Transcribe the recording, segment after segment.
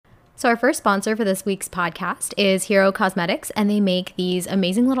So our first sponsor for this week's podcast is Hero Cosmetics, and they make these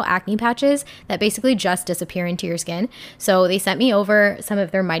amazing little acne patches that basically just disappear into your skin. So they sent me over some of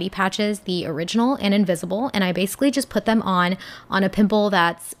their Mighty patches, the original and invisible, and I basically just put them on a pimple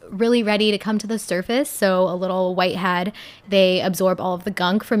that's really ready to come to the surface. So a little whitehead. They absorb all of the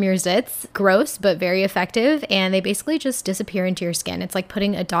gunk from your zits. Gross, but very effective, and they basically just disappear into your skin. It's like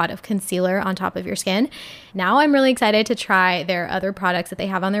putting a dot of concealer on top of your skin. Now I'm really excited to try their other products that they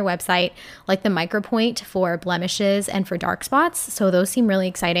have on their website, like the Micropoint for blemishes and for dark spots. So those seem really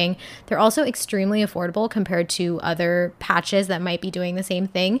exciting. They're also extremely affordable compared to other patches that might be doing the same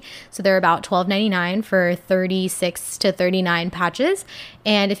thing. So they're about $12.99 for 36 to 39 patches.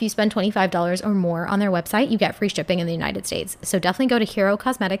 And if you spend $25 or more on their website, you get free shipping in the United States. So definitely go to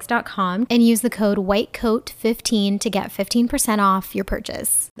herocosmetics.com and use the code WHITECOAT15 to get 15% off your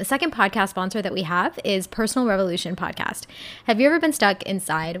purchase. The second podcast sponsor that we have is Personal Revolution Podcast. Have you ever been stuck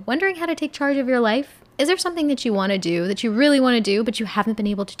inside wondering how to take charge of your life? Is there something that you want to do, that you really want to do, but you haven't been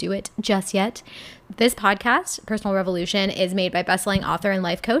able to do it just yet? This podcast, Personal Revolution, is made by bestselling author and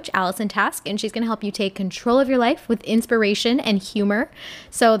life coach Allison Task, and she's going to help you take control of your life with inspiration and humor.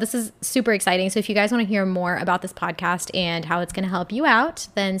 So this is super exciting. So if you guys want to hear more about this podcast and how it's going to help you out,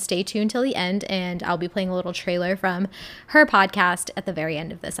 then stay tuned till the end, and I'll be playing a little trailer from her podcast at the very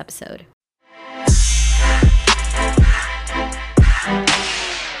end of this episode.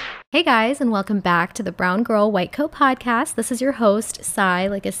 Hey guys, and welcome back to the Brown Girl White Coat podcast. This is your host, Sai,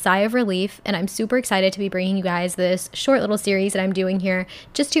 like a sigh of relief, and I'm super excited to be bringing you guys this short little series that I'm doing here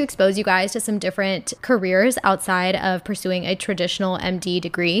just to expose you guys to some different careers outside of pursuing a traditional MD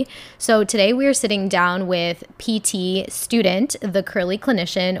degree. So today we are sitting down with PT student, the Curly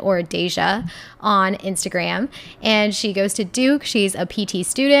Clinician, or Deja, on Instagram, and she goes to Duke. She's a PT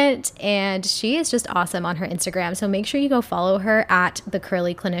student, and she is just awesome on her Instagram. So make sure you go follow her at the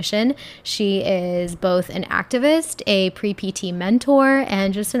Curly Clinician. She is both an activist, a pre-PT mentor,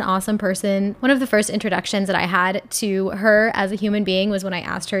 and just an awesome person. One of the first introductions that I had to her as a human being was when I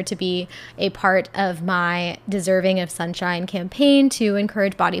asked her to be a part of my Deserving of Sunshine campaign to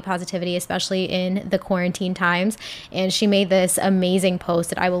encourage body positivity, especially in the quarantine times. And she made this amazing post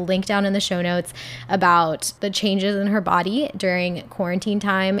that I will link down in the show notes about the changes in her body during quarantine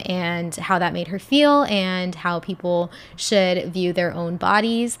time and how that made her feel and how people should view their own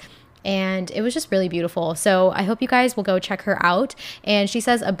bodies. And it was just really beautiful. So I hope you guys will go check her out. And she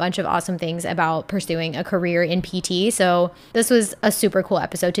says a bunch of awesome things about pursuing a career in PT. So this was a super cool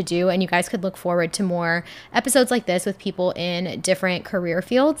episode to do. And you guys could look forward to more episodes like this with people in different career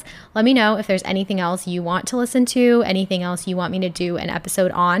fields. Let me know if there's anything else you want to listen to, anything else you want me to do an episode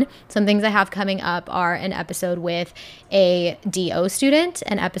on. Some things I have coming up are an episode with a DO student,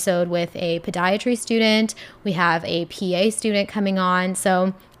 an episode with a podiatry student. We have a PA student coming on.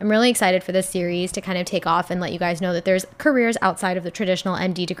 So I'm really excited for this series to kind of take off and let you guys know that there's careers outside of the traditional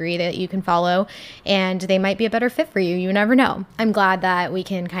MD degree that you can follow, and they might be a better fit for you. You never know. I'm glad that we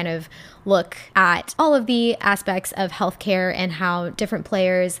can kind of look at all of the aspects of healthcare and how different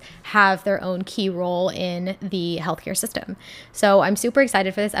players have their own key role in the healthcare system. So I'm super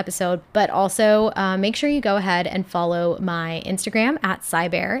excited for this episode, but also make sure you go ahead and follow my Instagram at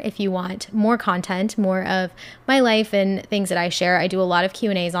SaiBear if you want more content, more of my life and things that I share. I do a lot of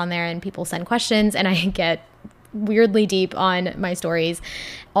Q&As on there and people send questions and I get weirdly deep on my stories.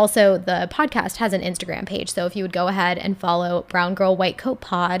 Also, the podcast has an Instagram page. So if you would go ahead and follow Brown Girl White Coat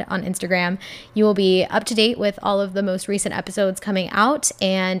Pod on Instagram, you will be up to date with all of the most recent episodes coming out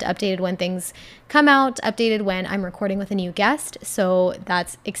and updated when things come out, updated when I'm recording with a new guest. So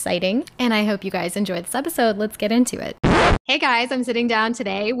that's exciting. And I hope you guys enjoyed this episode. Let's get into it. Hey guys, I'm sitting down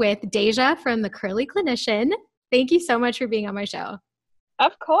today with Deja from the Curly Clinician. Thank you so much for being on my show.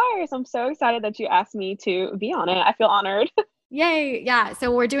 Of course. I'm so excited that you asked me to be on it. I feel honored. Yay. Yeah.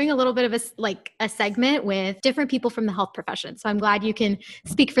 So we're doing a little bit of a segment with different people from the health profession. So I'm glad you can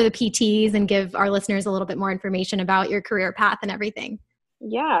speak for the PTs and give our listeners a little bit more information about your career path and everything.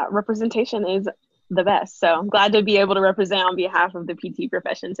 Yeah. Representation is the best. So I'm glad to be able to represent on behalf of the PT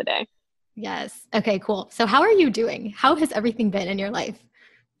profession today. Yes. Okay, cool. So how are you doing? How has everything been in your life?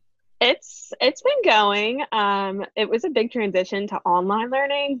 It's been going. It was a big transition to online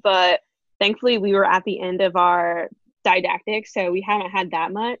learning, but thankfully we were at the end of our didactic, so we haven't had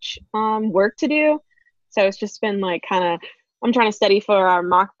that much work to do. So it's just been like I'm trying to study for our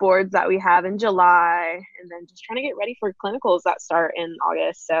mock boards that we have in July, and then just trying to get ready for clinicals that start in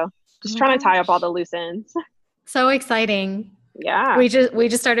August. So just trying to tie up all the loose ends. So exciting. Yeah. We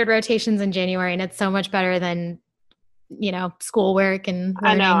just started rotations in January, and it's so much better than schoolwork and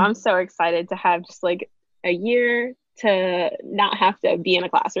learning. I know. I'm so excited to have just like a year to not have to be in a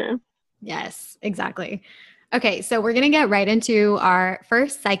classroom. Yes, exactly. Okay, so we're going to get right into our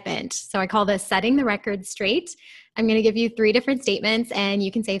first segment. So I call this Setting the Record Straight. I'm going to give you 3 different statements and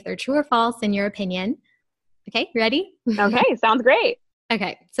you can say if they're true or false in your opinion. Okay, ready? Okay, sounds great.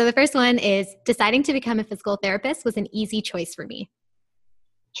 Okay, so the first one is deciding to become a physical therapist was an easy choice for me.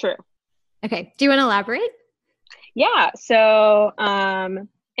 True. Okay, do you want to elaborate? Yeah. So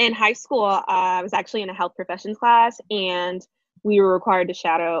in high school, I was actually in a health professions class, and we were required to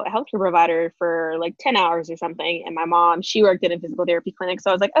shadow a healthcare provider for like 10 hours or something. And my mom, she worked in a physical therapy clinic.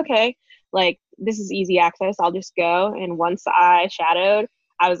 So I was like, okay, like this is easy access. I'll just go. And once I shadowed,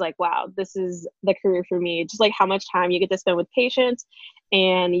 I was like, wow, this is the career for me. Just like how much time you get to spend with patients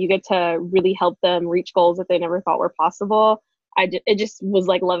and you get to really help them reach goals that they never thought were possible. It just was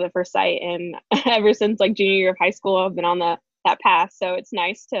like love at first sight, and ever since like junior year of high school, I've been on that path. So it's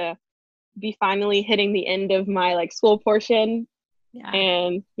nice to be finally hitting the end of my like school portion, Yeah.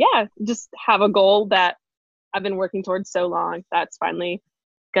 and yeah, just have a goal that I've been working towards so long. That's finally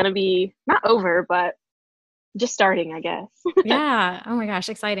gonna be not over, but just starting, I guess. Yeah. Oh my gosh,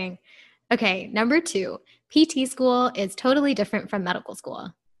 exciting. Okay, number 2, PT school is totally different from medical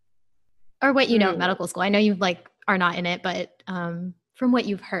school. Or what you know of Mm. medical school. I know you like are not in it, but from what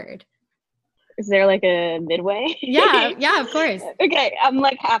you've heard. Is there like a midway? Yeah, of course. Okay, I'm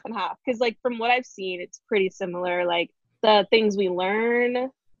like half and half because like from what I've seen, it's pretty similar. Like the things we learn,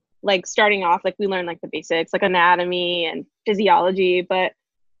 like starting off, like we learn like the basics, like anatomy and physiology. But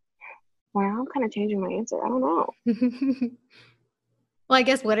wow, I'm kind of changing my answer. I don't know. Well, I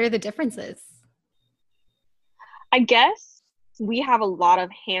guess what are the differences? I guess we have a lot of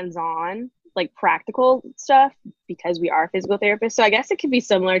hands-on, like practical stuff because we are physical therapists. So I guess it could be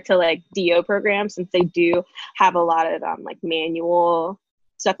similar to like DO programs since they do have a lot of like manual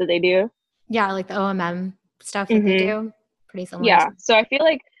stuff that they do. Yeah, like the OMM stuff that they Mm-hmm. do. Pretty similar. Yeah. So I feel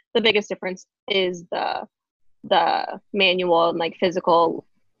like the biggest difference is the manual and like physical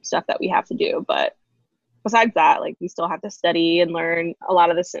stuff that we have to do. But besides that, like we still have to study and learn a lot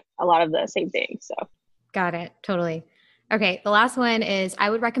of the same things. So Got it. Totally. Okay, the last one is I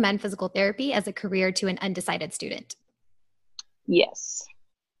would recommend physical therapy as a career to an undecided student. yes.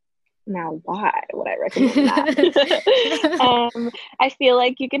 Now, why would I recommend that? I feel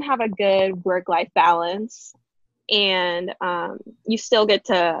like you can have a good work-life balance, and you still get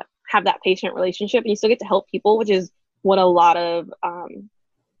to have that patient relationship, and you still get to help people, which is what a lot of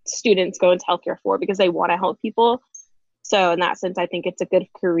students go into healthcare for because they want to help people. So in that sense, I think it's a good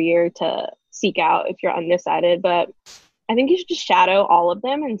career to seek out if you're undecided. But I think you should just shadow all of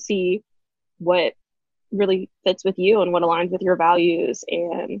them and see what really fits with you and what aligns with your values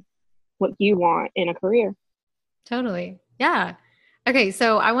and what you want in a career. Totally. Yeah. Okay,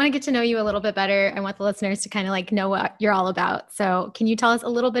 so I want to get to know you a little bit better. I want the listeners to kind of like know what you're all about. So, can you tell us a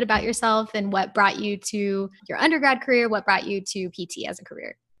little bit about yourself and what brought you to your undergrad career? What brought you to PT as a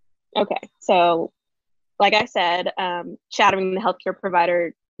career? Okay, so like I said, shadowing the healthcare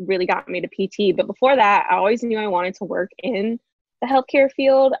provider really got me to PT. But before that, I always knew I wanted to work in the healthcare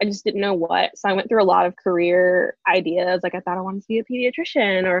field. I just didn't know what. So I went through a lot of career ideas. Like I thought I wanted to be a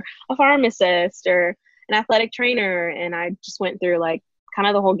pediatrician or a pharmacist or an athletic trainer. And I just went through like kind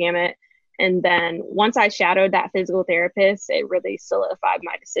of the whole gamut. And then once I shadowed that physical therapist, it really solidified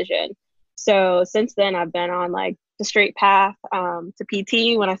my decision. So since then, I've been on like the straight path to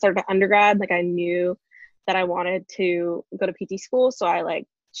PT. When I started undergrad, like I knew that I wanted to go to PT school. So I like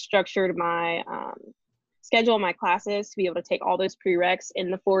structured my schedule, my classes to be able to take all those prereqs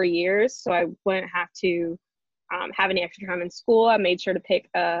in the 4 years. So I wouldn't have to have any extra time in school. I made sure to pick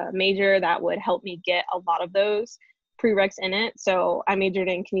a major that would help me get a lot of those prereqs in it. So I majored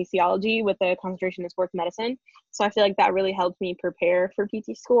in kinesiology with a concentration in sports medicine. So I feel like that really helped me prepare for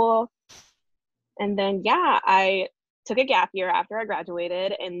PT school. And then, yeah, I took a gap year after I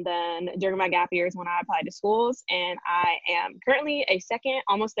graduated. And then during my gap years when I applied to schools, and I am currently a second,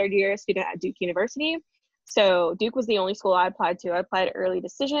 almost third year student at Duke University. So Duke was the only school I applied to. I applied early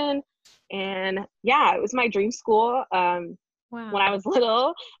decision. And yeah, it was my dream school. Wow. When I was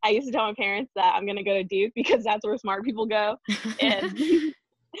little, I used to tell my parents that I'm going to go to Duke because that's where smart people go. And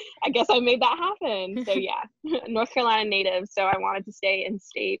I guess I made that happen. So yeah, North Carolina native. So I wanted to stay in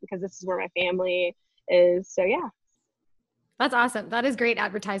state because this is where my family is. So yeah. That's awesome. That is great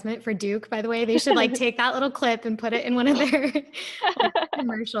advertisement for Duke, by the way. They should like take that little clip and put it in one of their like,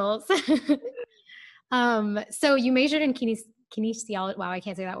 commercials. So you majored in kinesiology. Wow, I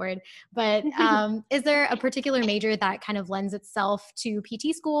can't say that word. But is there a particular major that kind of lends itself to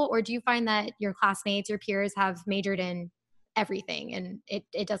PT school, or do you find that your classmates, your peers have majored in everything and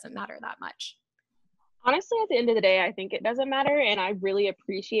it doesn't matter that much? Honestly, at the end of the day, I think it doesn't matter. And I really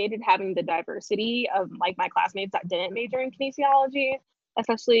appreciated having the diversity of like my classmates that didn't major in kinesiology,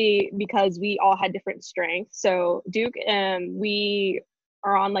 especially because we all had different strengths. So Duke, we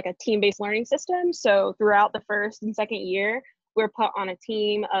are on like a team-based learning system. So throughout the first and second year, we're put on a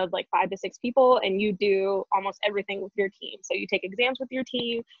team of like 5 to 6 people, and you do almost everything with your team. So you take exams with your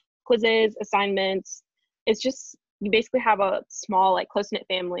team, quizzes, assignments. It's just you basically have a small, like close knit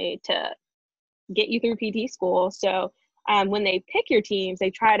family to get you through PT school. So when they pick your teams, they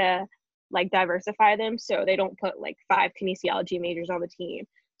try to like diversify them so they don't put like 5 kinesiology majors on the team.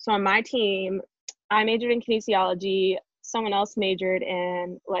 So on my team, I majored in kinesiology. Someone else majored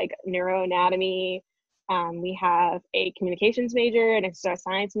in like neuroanatomy. We have a communications major, an exercise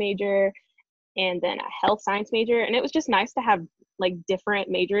science major, and then a health science major. And it was just nice to have like different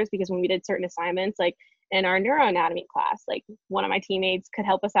majors because when we did certain assignments, like in our neuroanatomy class, like one of my teammates could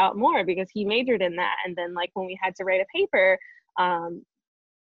help us out more because he majored in that. And then like when we had to write a paper,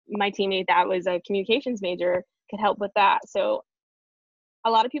 my teammate that was a communications major could help with that. So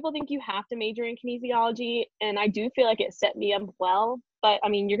a lot of people think you have to major in kinesiology, and I do feel like it set me up well. But I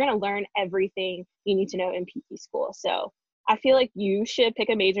mean, you're going to learn everything you need to know in PT school. So I feel like you should pick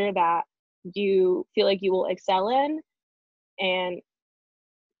a major that you feel like you will excel in. And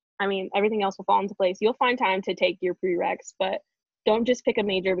I mean, everything else will fall into place. You'll find time to take your prereqs, but don't just pick a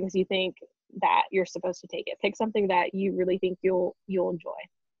major because you think that you're supposed to take it. Pick something that you really think you'll enjoy.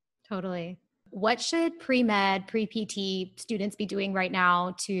 Totally. What should pre-med, pre-PT students be doing right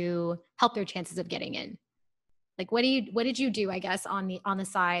now to help their chances of getting in? Like what did you do, I guess, on the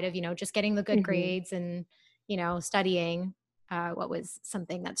side of, just getting the good Mm-hmm. grades and, studying? What was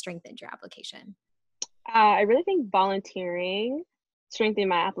something that strengthened your application? I really think volunteering strengthened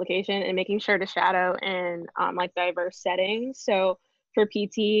my application and making sure to shadow in like diverse settings. So for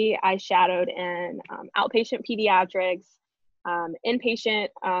PT, I shadowed in outpatient pediatrics, inpatient,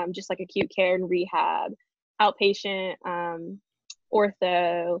 just like acute care and rehab, outpatient,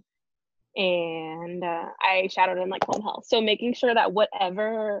 ortho, and I shadowed in like home health. So making sure that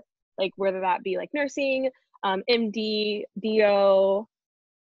whatever, like whether that be like nursing, MD, DO,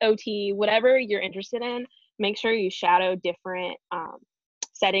 OT, whatever you're interested in, make sure you shadow different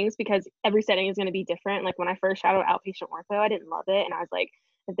settings because every setting is going to be different. Like when I first shadowed outpatient ortho, I didn't love it. And I was like,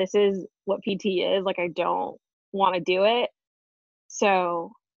 if this is what PT is, like I don't want to do it.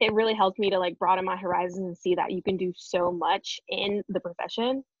 So it really helped me to like broaden my horizons and see that you can do so much in the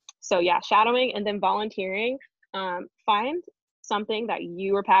profession. So yeah, shadowing and then volunteering. Find something that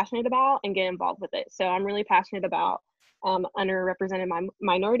you are passionate about and get involved with it. So I'm really passionate about underrepresented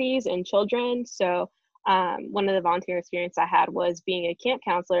minorities and children. So one of the volunteer experience I had was being a camp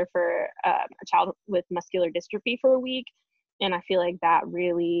counselor for a child with muscular dystrophy for a week, and I feel like that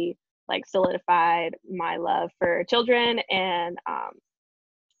really like solidified my love for children and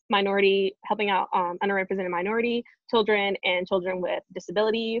minority, helping out underrepresented minority children and children with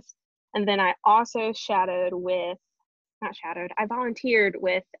disabilities. And then I also I volunteered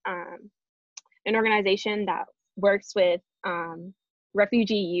with an organization that works with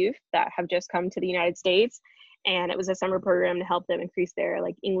refugee youth that have just come to the United States. And it was a summer program to help them increase their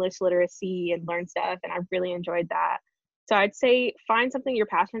like English literacy and learn stuff. And I really enjoyed that. So I'd say find something you're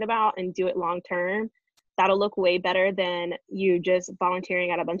passionate about and do it long term. That'll look way better than you just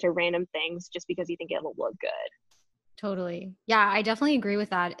volunteering at a bunch of random things just because you think it'll look good. Totally. Yeah, I definitely agree with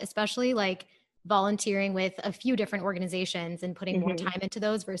that, especially like volunteering with a few different organizations and putting more Mm-hmm. time into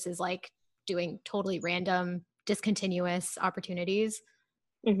those versus like doing totally random, discontinuous opportunities.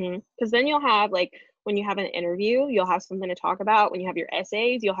 Because then you'll have like when you have an interview, you'll have something to talk about. When you have your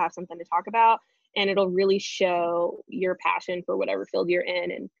essays, you'll have something to talk about, and it'll really show your passion for whatever field you're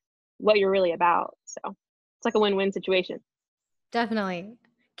in and what you're really about. So it's like a win-win situation. Definitely.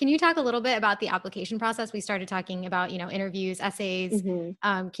 Can you talk a little bit about the application process? We started talking about, interviews, essays.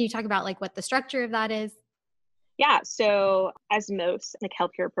 Mm-hmm. Can you talk about like what the structure of that is? Yeah, so as most like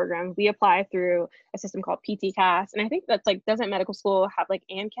healthcare programs, we apply through a system called PTCAS, and I think that's like doesn't medical school have like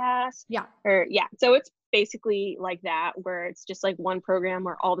AMCAS Yeah, or yeah, so it's basically like that where it's just like one program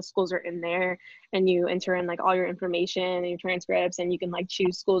where all the schools are in there and you enter in like all your information and your transcripts and you can like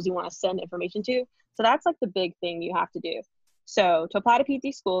choose schools you want to send information to. So that's like the big thing you have to do. So to apply to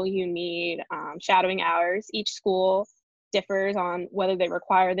PT school, you need shadowing hours. Each school differs on whether they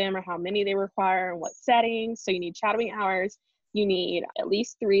require them or how many they require and what settings. So you need shadowing hours. You need at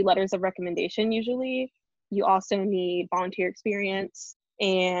least 3 letters of recommendation usually. You also need volunteer experience,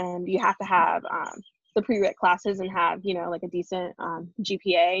 and you have to have the prereq classes and have, like a decent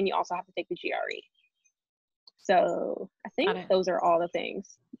GPA, and you also have to take the GRE. So I got think it. those are all the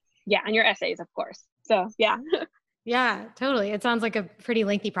things. Yeah, and your essays, of course. So yeah. Yeah, totally. It sounds like a pretty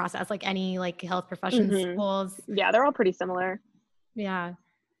lengthy process, like any like health profession hmm schools. Yeah, they're all pretty similar. Yeah.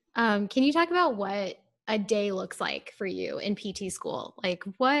 Can you talk about what a day looks like for you in PT school? Like,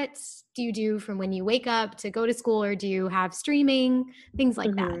 what do you do from when you wake up to go to school, or do you have streaming, things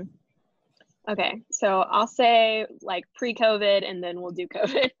like that? hmm Okay, so I'll say like pre-COVID, and then we'll do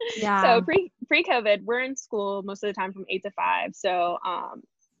COVID. So Yeah. pre-COVID, we're in school most of the time from 8 to 5. So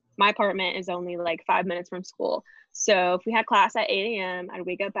my apartment is only like 5 minutes from school. So if we had class at 8 a.m., I'd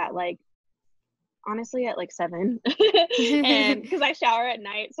wake up at like honestly at like 7, and because I shower at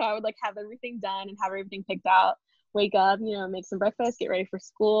night, so I would like have everything done and have everything picked out. Wake up, make some breakfast, get ready for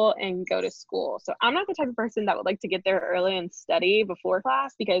school, and go to school. So I'm not the type of person that would like to get there early and study before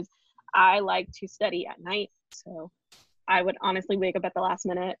class because I like to study at night. So I would honestly wake up at the last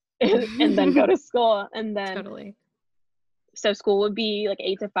minute and then go to school. And then, Totally. so school would be like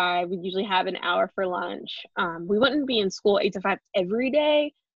 8 to 5. We usually have an hour for lunch. We wouldn't be in school 8 to 5 every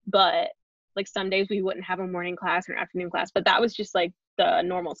day, but like some days we wouldn't have a morning class or an afternoon class, but that was just like the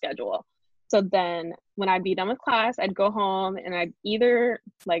normal schedule. So then when I'd be done with class, I'd go home and I'd either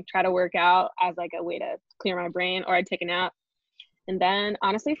like try to work out as like a way to clear my brain, or I'd take a nap. And then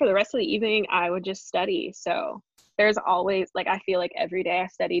honestly, for the rest of the evening, I would just study. So there's always like, I feel like every day I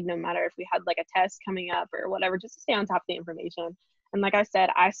studied, no matter if we had like a test coming up or whatever, just to stay on top of the information. And like I said,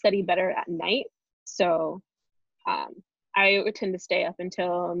 I study better at night. So um, I would tend to stay up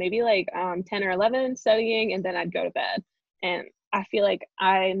until maybe like 10 or 11 studying, and then I'd go to bed. And I feel like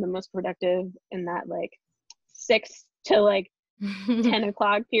I am the most productive in that like 6 to like 10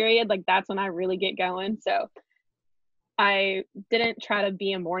 o'clock period. Like that's when I really get going. So I didn't try to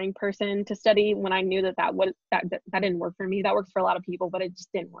be a morning person to study when I knew that didn't work for me. That works for a lot of people, but it just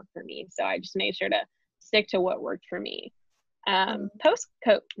didn't work for me. So I just made sure to stick to what worked for me. Post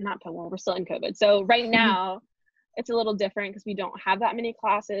COVID, not well, we're still in COVID. So right now it's a little different because we don't have that many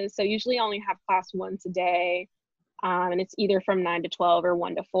classes. So usually I only have class once a day, and it's either from 9 to 12 or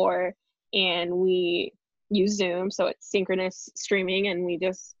 1 to 4, and we use Zoom, so it's synchronous streaming, and we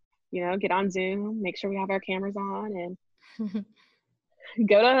just get on Zoom, make sure we have our cameras on, and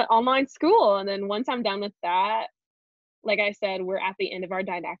go to online school. And then once I'm done with that, like I said, we're at the end of our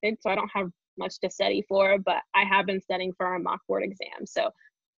didactic, so I don't have much to study for, but I have been studying for our mock board exam. So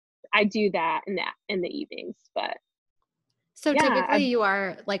I do that in the evenings. But So yeah, typically you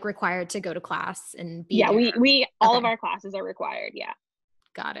are like required to go to class and be yeah, there. we all of Okay, our classes are required. Yeah.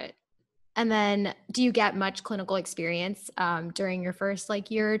 got it. And then do you get much clinical experience during your first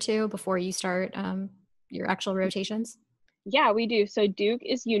like year or two before you start your actual rotations? Yeah, we do. So Duke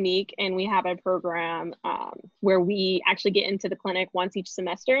is unique, and we have a program where we actually get into the clinic once each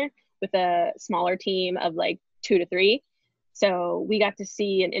semester with a smaller team of like 2 to 3. So we got to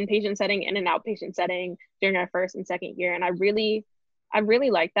see an inpatient setting and an outpatient setting during our first and second year, and I really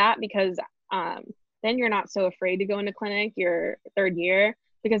like that because then you're not so afraid to go into clinic your third year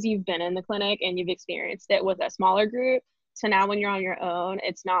because you've been in the clinic and you've experienced it with a smaller group. So now when you're on your own,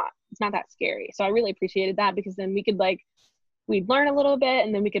 it's not that scary. So I really appreciated that because then we'd learn a little bit,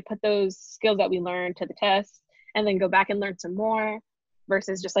 and then we could put those skills that we learned to the test and then go back and learn some more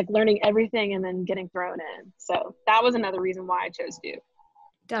versus just like learning everything and then getting thrown in. So that was another reason why I chose Duke.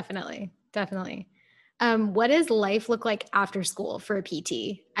 Definitely, definitely. What does life look like after school for a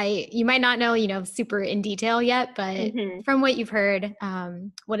PT? You might not know, super in detail yet, but hmm from what you've heard,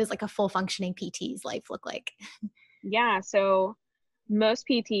 what does like a full functioning PT's life look like? Yeah. So most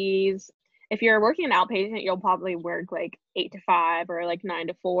PTs, if you're working an outpatient, you'll probably work like 8 to 5 or like 9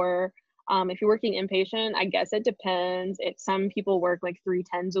 to 4. If you're working inpatient, I guess it depends. Some people work like 3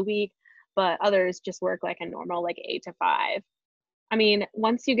 10s a week, but others just work like a normal like 8 to 5. I mean,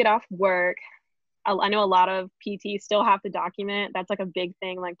 once you get off work, I know a lot of PTs still have to document. That's like a big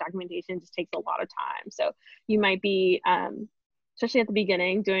thing. Like documentation just takes a lot of time. So you might be, especially at the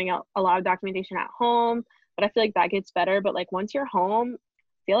beginning, doing a lot of documentation at home. But I feel like that gets better. But like once you're home,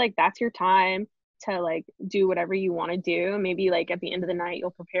 I feel like that's your time to like do whatever you want to do. Maybe like at the end of the night,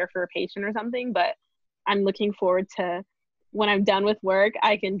 you'll prepare for a patient or something. But I'm looking forward to when I'm done with work,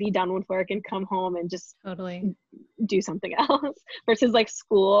 I can be done with work and come home and just Totally. do something else versus like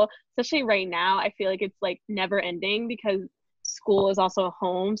school, especially right now. I feel like it's like never ending because school is also a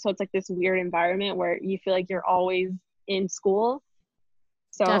home. So it's like this weird environment where you feel like you're always in school.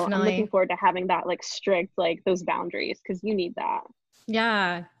 So I'm looking Definitely. forward to having that like strict, like those boundaries because you need that.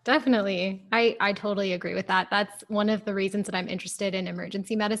 Yeah, definitely. I totally agree with that. That's one of the reasons that I'm interested in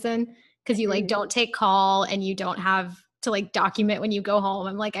emergency medicine because you like hmm don't take call and you don't have to like document when you go home.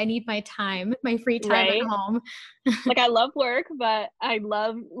 I'm like, I need my time, my free time at Right? home. Like I love work, but I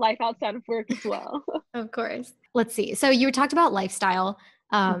love life outside of work as well. Of course. Let's see. So you talked about lifestyle,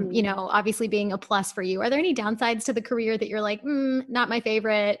 Hmm. obviously being a plus for you. Are there any downsides to the career that you're like, not my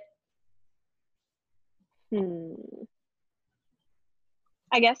favorite? Hmm.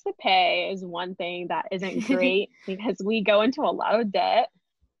 I guess the pay is one thing that isn't great because we go into a lot of debt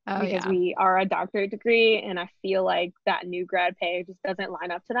Oh because yeah, we are a doctorate degree, and I feel like that new grad pay just doesn't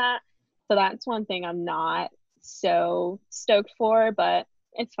line up to that. So that's one thing I'm not so stoked for, but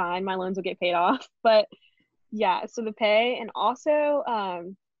it's fine. My loans will get paid off. But yeah, so the pay, and also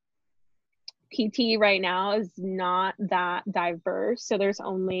PT right now is not that diverse. So there's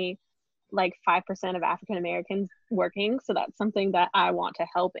only like 5% of African Americans working. So that's something that I want to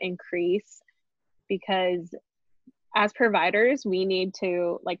help increase because as providers, we need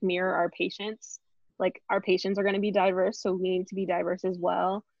to like mirror our patients. Like our patients are going to be diverse, so we need to be diverse as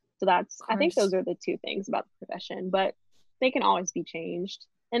well. So of I think course. those are the two things about the profession, but they can always be changed.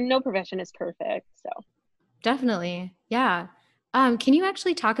 And no profession is perfect. So, Definitely. Yeah. Can you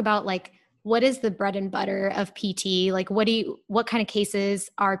actually talk about like what is the bread and butter of PT? Like what kind of cases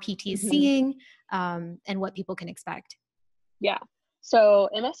are PTs mhm. seeing, and what people can expect? Yeah. So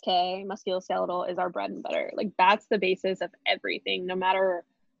MSK, musculoskeletal, is our bread and butter. Like that's the basis of everything. No matter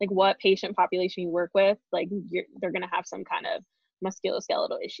like what patient population you work with, like they're gonna have some kind of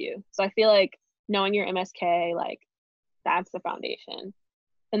musculoskeletal issue. So I feel like knowing your MSK, like that's the foundation.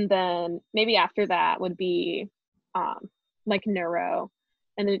 And then maybe after that would be um, like neuro,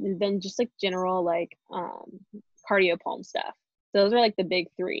 and then just like general like cardio pulm stuff. So those are like the big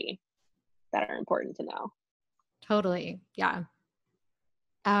three that are important to know. Totally. Yeah.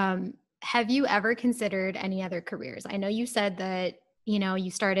 Have you ever considered any other careers? I know you said that, you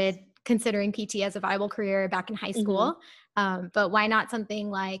started considering PT as a viable career back in high Hmm. school. But why not something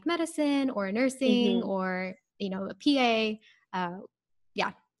like medicine or nursing Hmm. or, a PA?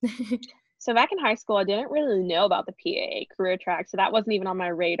 Yeah. So back in high school, I didn't really know about the PA career track, so that wasn't even on my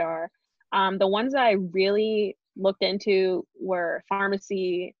radar. The ones that I really looked into were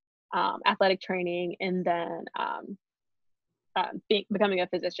pharmacy, athletic training, and then becoming a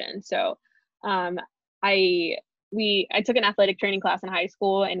physician. So um, I I took an athletic training class in high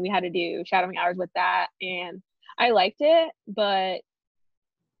school, and we had to do shadowing hours with that, and I liked it, but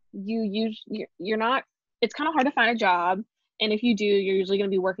you're not. It's kind of hard to find a job, and if you do, you're usually going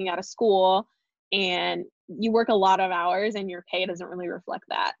to be working out of school, and you work a lot of hours, and your pay doesn't really reflect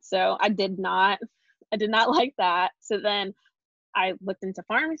that. So I did not like that. So then I looked into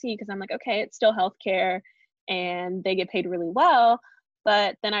pharmacy because I'm like, okay, it's still healthcare and they get paid really well.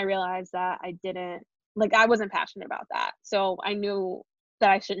 But then I realized that I wasn't passionate about that. So I knew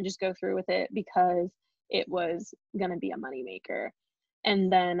that I shouldn't just go through with it because it was going to be a moneymaker.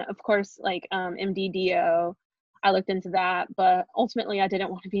 And then, of course, like MDDO, I looked into that, but ultimately I didn't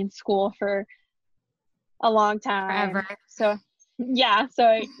want to be in school for a long Forever. time. So,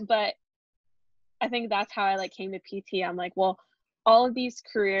 but I think that's how I like came to PT. I'm like, well, all of these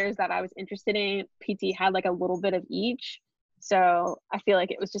careers that I was interested in, PT had like a little bit of each. So I feel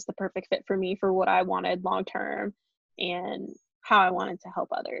like it was just the perfect fit for me for what I wanted long term and how I wanted to help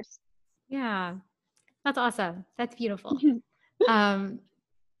others. Yeah. That's awesome. That's beautiful. Um,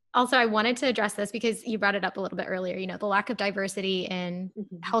 Also, I wanted to address this because you brought it up a little bit earlier, the lack of diversity in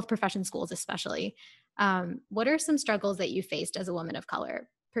Mhm. health profession schools, especially. What are some struggles that you faced as a woman of color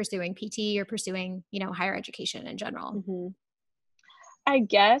pursuing PT or pursuing, higher education in general? Mhm. I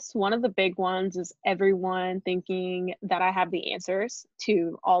guess one of the big ones is everyone thinking that I have the answers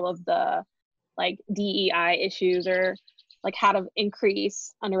to all of the like DEI issues or like how to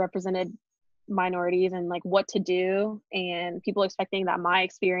increase underrepresented minorities and like what to do, and people expecting that my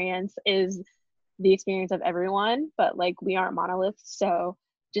experience is the experience of everyone, but like we aren't monoliths. So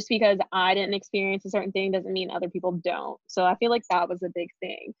just because I didn't experience a certain thing doesn't mean other people don't. So I feel like that was a big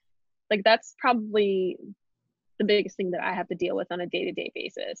thing. Like that's probably the biggest thing that I have to deal with on a day-to-day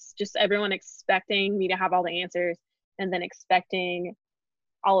basis. Just everyone expecting me to have all the answers and then expecting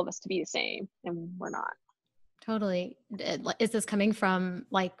all of us to be the same, and we're not. Totally. Is this coming from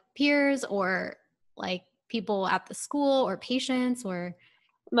like peers or like people at the school or patients or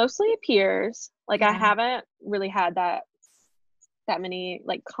Mostly peers. Like I yeah, haven't really had that many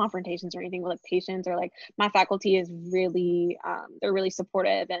like confrontations or anything with like patients, or like my faculty is really they're really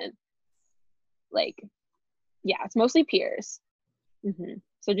supportive, and like yeah, it's mostly peers.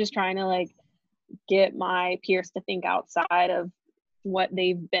 So just trying to like get my peers to think outside of what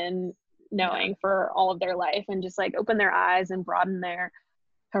they've been yeah, knowing for all of their life, and just like open their eyes and broaden their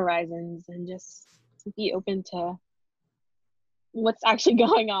horizons, and just be open to what's actually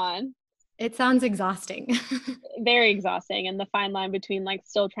going on. It sounds exhausting. Very exhausting, and the fine line between like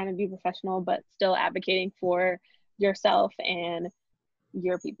still trying to be professional but still advocating for yourself and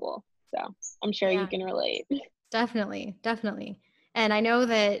your people. So I'm sure you Yeah, can relate. definitely. Definitely. And I know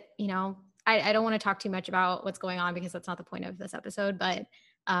that, I don't want to talk too much about what's going on because that's not the point of this episode, but,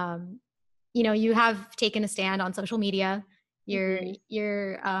 um, you have taken a stand on social media. You're, Hmm.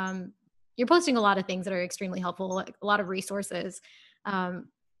 you're, um, you're posting a lot of things that are extremely helpful, like a lot of resources. Um,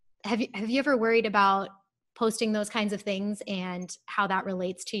 have you ever worried about posting those kinds of things and how that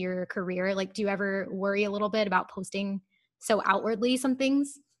relates to your career? Like, do you ever worry a little bit about posting so outwardly some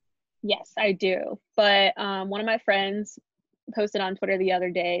things? Yes, I do. But one of my friends posted on Twitter the other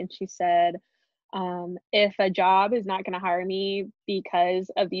day, and she said, if a job is not going to hire me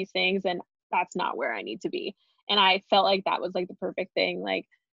because of these things, then that's not where I need to be. And I felt like that was like the perfect thing. Like,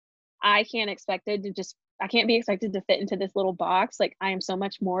 I can't be expected to fit into this little box. Like, I am so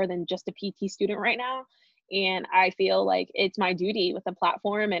much more than just a PT student right now. And I feel like it's my duty with the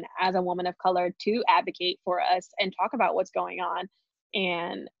platform and as a woman of color to advocate for us and talk about what's going on.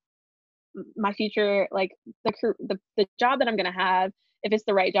 And my future, like the job that I'm going to have, if it's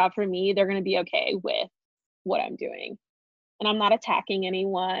the right job for me, they're going to be okay with what I'm doing. And I'm not attacking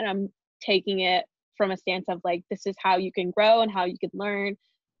anyone. I'm taking it from a stance of like, this is how you can grow and how you can learn.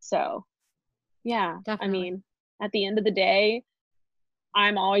 So yeah, I Definitely. mean, at the end of the day,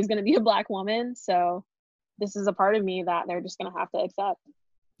 I'm always going to be a Black woman. So this is a part of me that they're just going to have to accept.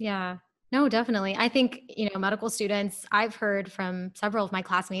 Yeah. No, definitely. I think, medical students, I've heard from several of my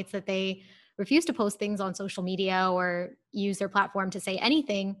classmates that they refuse to post things on social media or use their platform to say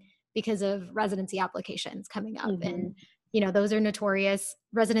anything because of residency applications coming up. Hmm. And, those are notorious.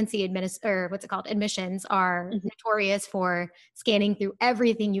 Or what's it called? Admissions are Hmm. notorious for scanning through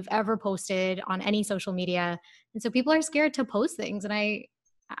everything you've ever posted on any social media. And so people are scared to post things. And I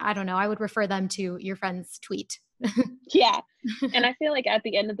don't know, I would refer them to your friend's tweet. Yeah. And I feel like at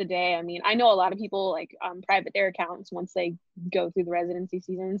the end of the day, I mean, I know a lot of people like private their accounts once they go through the residency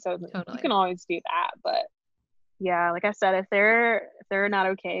season. So you can Totally. always do that. But yeah, like I said, if they're not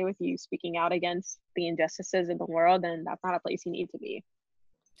okay with you speaking out against the injustices in the world, then that's not a place you need to be.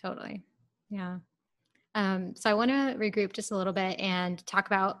 Totally. Yeah. So I want to regroup just a little bit and talk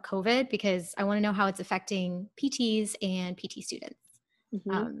about COVID because I want to know how it's affecting PTs and PT students.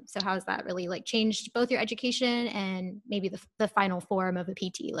 Hmm. So how has that really like changed both your education and maybe the final form of a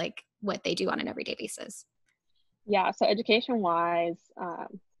PT, like what they do on an everyday basis? Yeah. So education wise,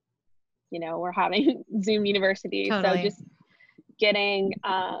 we're having Zoom university. So Totally. just getting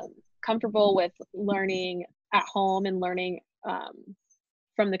comfortable with learning at home and learning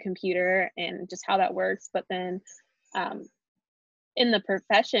from the computer and just how that works. But then um, in the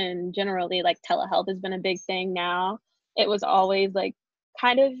profession generally, like telehealth has been a big thing now. It was always like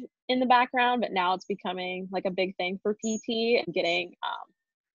kind of in the background, but now it's becoming like a big thing for PT and getting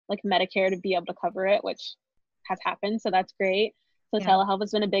like Medicare to be able to cover it, which has happened. So that's great. So Yeah. telehealth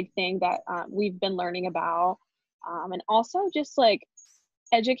has been a big thing that we've been learning about. And also just like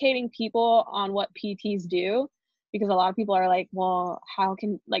educating people on what PTs do, because a lot of people are like, well, how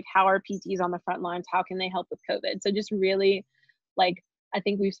are PTs on the front lines? How can they help with COVID? So just really like, I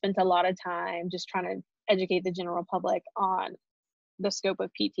think we've spent a lot of time just trying to educate the general public on the scope of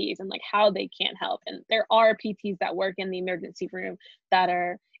PTs and like how they can help. And there are PTs that work in the emergency room that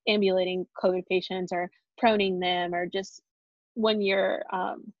are ambulating COVID patients or proning them, or just when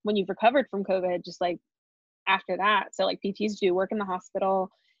you've recovered from COVID, just like after that. So like PTs do work in the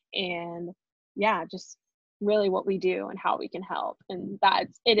hospital, and yeah, just really what we do and how we can help. And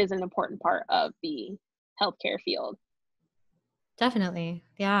it is an important part of the healthcare field. Definitely.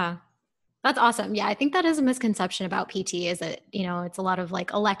 Yeah. That's awesome. Yeah, I think that is a misconception about PT is that, it's a lot of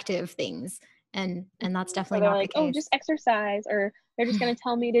like elective things and that's Or definitely they're not the like, oh, just case. exercise, or they're just going to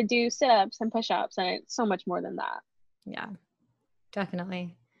tell me to do sit-ups and push-ups, and it's so much more than that. Yeah,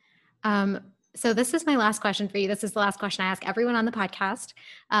 definitely. So this is my last question for you. This is the last question I ask everyone on the podcast.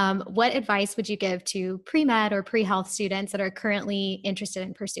 What advice would you give to pre-med or pre-health students that are currently interested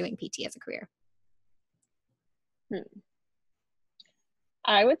in pursuing PT as a career? Hmm.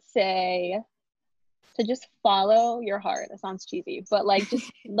 I would say to just follow your heart. That sounds cheesy, but like just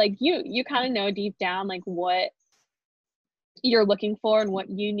like you kind of know deep down like what you're looking for and what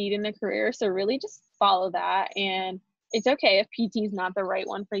you need in a career. So really just follow that. And it's okay if PT is not the right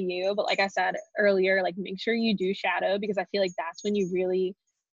one for you. But like I said earlier, like make sure you do shadow, because I feel like that's when you really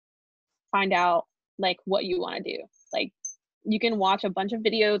find out like what you want to do. Like you can watch a bunch of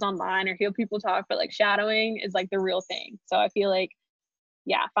videos online or hear people talk, but like shadowing is like the real thing. So I feel like,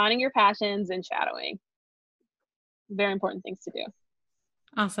 yeah, finding your passions and shadowing. very important things to do.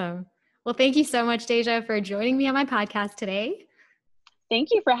 Awesome. Well, thank you so much, Deja, for joining me on my podcast today. Thank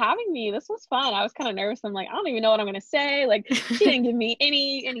you for having me. This was fun. I was kind of nervous. I'm like, I don't even know what I'm going to say. Like, she didn't give me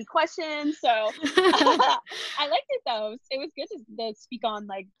any questions. So I liked it though. It was good to speak on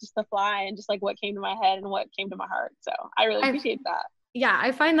like just the fly and just like what came to my head and what came to my heart. So I really appreciate that. Yeah,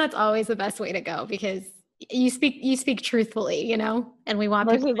 I find that's always the best way to go because you speak truthfully, you know, and we want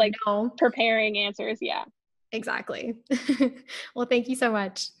versus people to like know. Preparing answers. Yeah. Exactly. Well, thank you so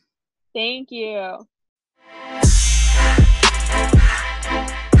much. Thank you.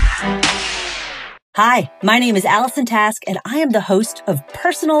 Hi, my name is Allison Task, and I am the host of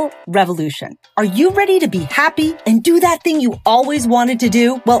Personal Revolution. Are you ready to be happy and do that thing you always wanted to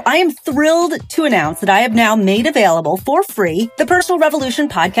do? Well, I am thrilled to announce that I have now made available for free the Personal Revolution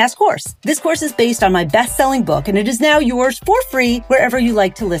podcast course. This course is based on my best-selling book, and it is now yours for free wherever you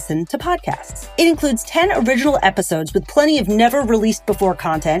like to listen to podcasts. It includes 10 original episodes with plenty of never-released-before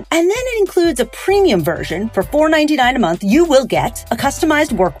content, and then it includes a premium version for $4.99 a month. You will get a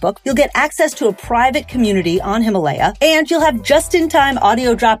customized workbook. You'll get access to a private community on Himalaya, and you'll have just-in-time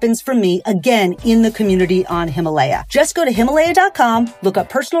audio drop-ins from me again in the community on Himalaya. Just go to Himalaya.com, look up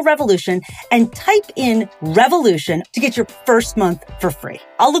Personal Revolution, and type in revolution to get your first month for free.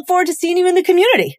 I'll look forward to seeing you in the community.